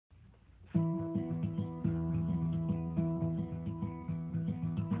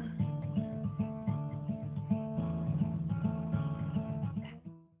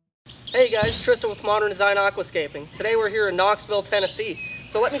Hey guys, Tristan with Modern Design Aquascaping. Today we're here in Knoxville, Tennessee.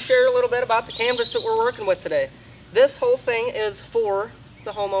 So let me share a little bit about the canvas that we're working with today. This whole thing is for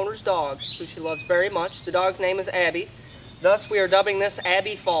the homeowner's dog, who she loves very much. The dog's name is Abbey. Thus we are dubbing this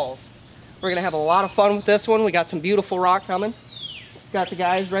Abbey Falls. We're gonna have a lot of fun with this one. We got some beautiful rock coming. Got the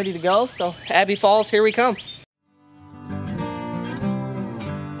guys ready to go, so Abbey Falls, here we come.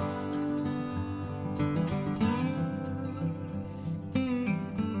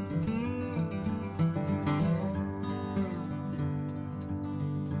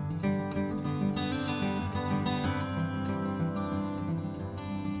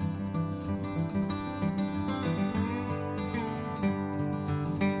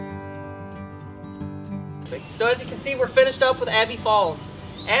 So as you can see, we're finished up with Abbey Falls.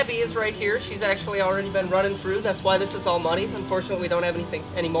 Abbey is right here. She's actually already been running through. That's why this is all muddy. Unfortunately, we don't have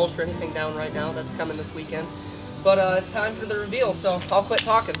any mulch or anything down right now. That's coming this weekend. But it's time for the reveal, so I'll quit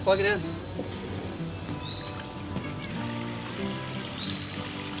talking. Plug it in.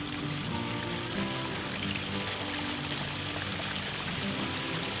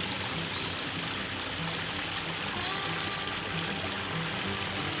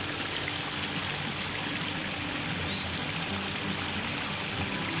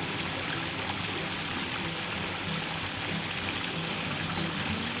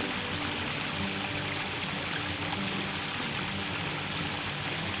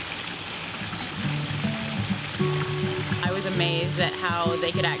 I was amazed at how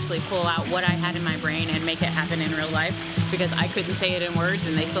they could actually pull out what I had in my brain and make it happen in real life, because I couldn't say it in words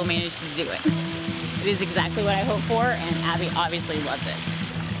and they still managed to do it. It is exactly what I hoped for, and Abby obviously loves it.